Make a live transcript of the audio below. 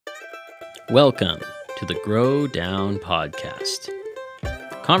Welcome to the Grow Down Podcast.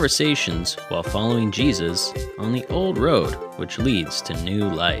 Conversations while following Jesus on the old road which leads to new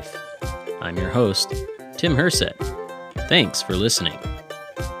life. I'm your host, Tim Hersett. Thanks for listening.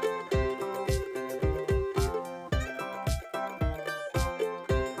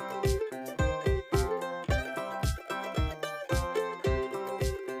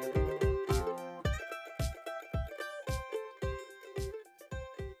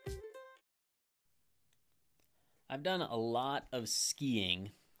 I've done a lot of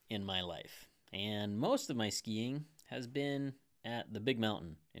skiing in my life, and most of my skiing has been at the Big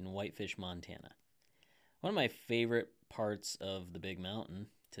Mountain in Whitefish, Montana. One of my favorite parts of the Big Mountain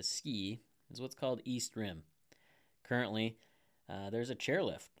to ski is what's called East Rim. Currently, there's a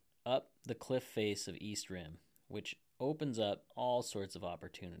chairlift up the cliff face of East Rim, which opens up all sorts of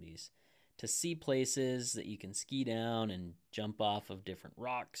opportunities to see places that you can ski down and jump off of different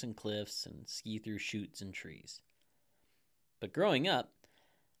rocks and cliffs and ski through chutes and trees. But growing up,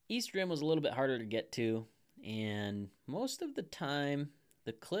 East Rim was a little bit harder to get to, and most of the time,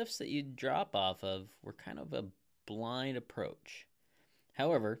 the cliffs that you'd drop off of were kind of a blind approach.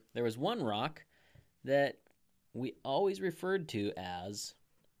 However, there was one rock that we always referred to as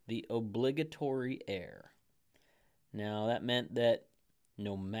the obligatory air. Now, that meant that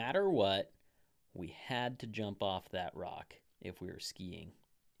no matter what, we had to jump off that rock if we were skiing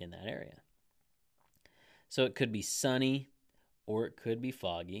in that area. So it could be sunny, or it could be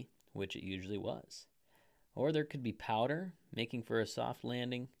foggy, which it usually was. Or there could be powder, making for a soft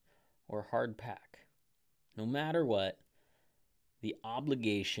landing, or hard pack. No matter what, the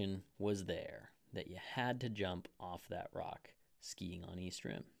obligation was there that you had to jump off that rock skiing on East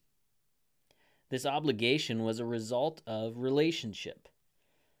Rim. This obligation was a result of relationship.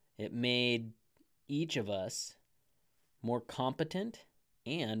 It made each of us more competent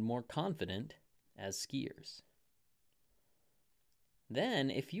and more confident as skiers.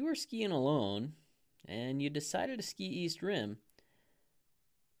 Then, if you were skiing alone and you decided to ski East Rim,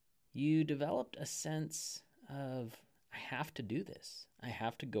 you developed a sense of, I have to do this. I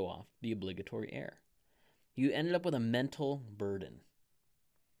have to go off the obligatory air. You ended up with a mental burden.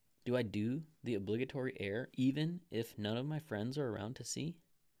 Do I do the obligatory air even if none of my friends are around to see?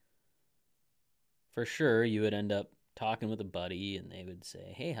 For sure, you would end up talking with a buddy and they would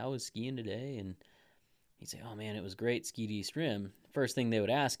say, hey, how was skiing today? And you'd say, oh man, it was great, skied East Rim. First thing they would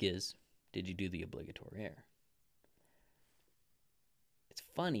ask is, did you do the obligatory air? It's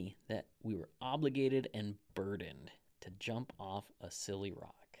funny that we were obligated and burdened to jump off a silly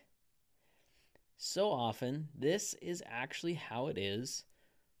rock. So often, this is actually how it is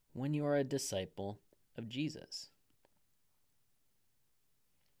when you are a disciple of Jesus.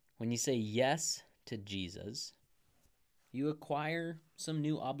 When you say yes to Jesus, you acquire some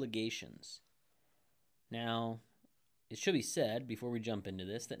new obligations. Now, it should be said before we jump into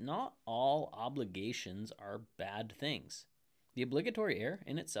this that not all obligations are bad things. The obligatory air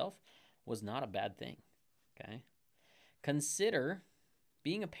in itself was not a bad thing. Okay? Consider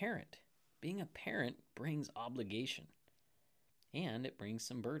being a parent. Being a parent brings obligation, and it brings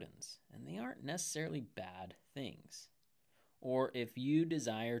some burdens, and they aren't necessarily bad things. Or if you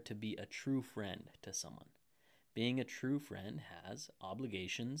desire to be a true friend to someone, being a true friend has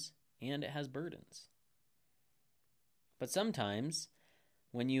obligations and it has burdens. But sometimes,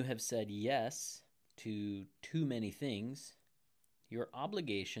 when you have said yes to too many things, your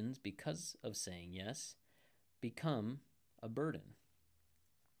obligations, because of saying yes, become a burden.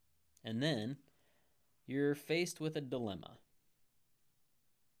 And then, you're faced with a dilemma.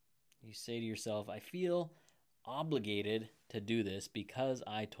 You say to yourself, I feel obligated to do this because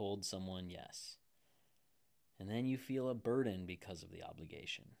I told someone yes. And then you feel a burden because of the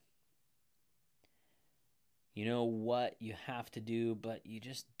obligation. You know what you have to do, but you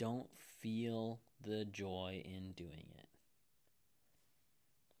just don't feel the joy in doing it.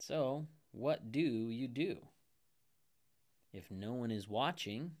 So, what do you do? If no one is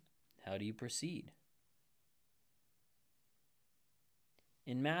watching, how do you proceed?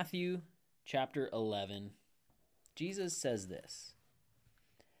 In Matthew chapter 11, Jesus says this,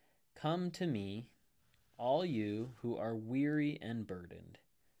 "Come to me, all you who are weary and burdened,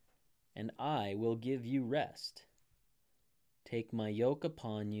 and I will give you rest. Take my yoke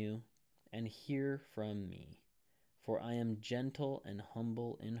upon you and hear from me, for I am gentle and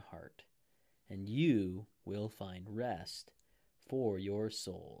humble in heart, and you will find rest for your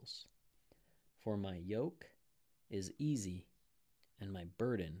souls. For my yoke is easy and my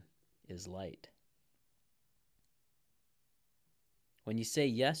burden is light." When you say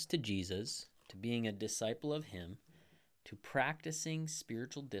yes to Jesus, to being a disciple of him, to practicing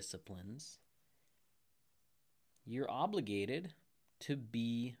spiritual disciplines, you're obligated to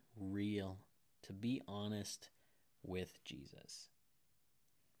be real, to be honest with Jesus.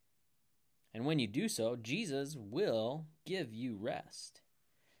 And when you do so, Jesus will give you rest.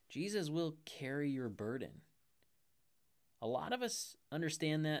 Jesus will carry your burden. A lot of us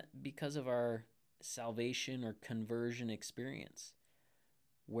understand that because of our salvation or conversion experience,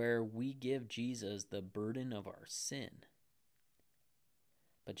 where we give Jesus the burden of our sin.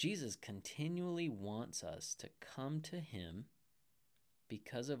 But Jesus continually wants us to come to him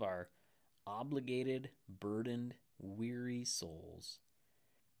because of our obligated, burdened, weary souls.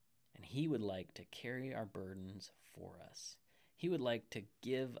 And he would like to carry our burdens for us. He would like to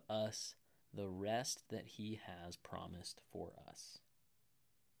give us the rest that he has promised for us.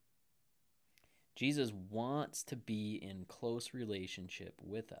 Jesus wants to be in close relationship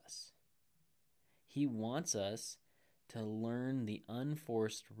with us. He wants us to learn the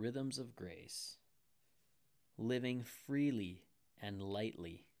unforced rhythms of grace, living freely and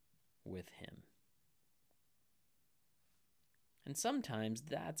lightly with him. And sometimes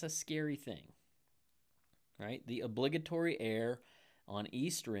that's a scary thing, right? The obligatory air on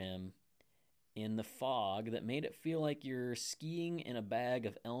East Rim in the fog that made it feel like you're skiing in a bag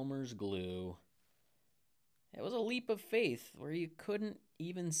of Elmer's glue. It was a leap of faith where you couldn't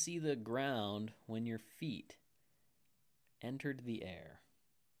even see the ground when your feet entered the air.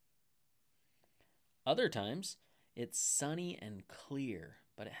 Other times, it's sunny and clear,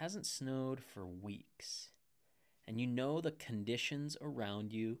 but it hasn't snowed for weeks. And you know the conditions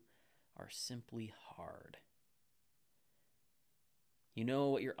around you are simply hard. You know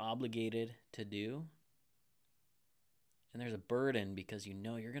what you're obligated to do, and there's a burden because you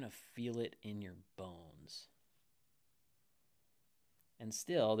know you're going to feel it in your bones. And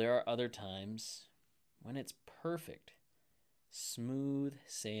still, there are other times when it's perfect, smooth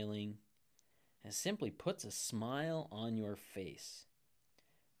sailing, and simply puts a smile on your face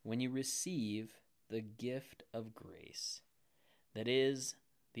when you receive the gift of grace that is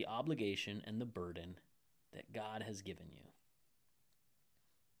the obligation and the burden that God has given you.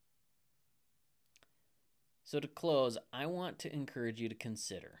 So to close, I want to encourage you to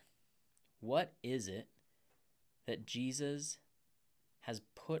consider, what is it that Jesus has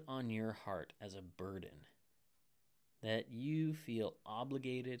put on your heart as a burden that you feel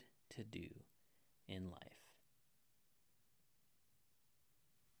obligated to do in life?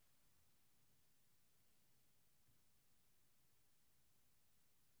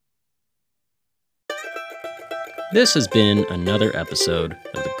 This has been another episode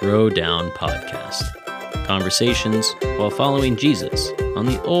of the Grow Down Podcast. Conversations while following Jesus on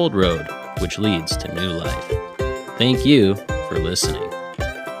the old road which leads to new life. Thank you for listening.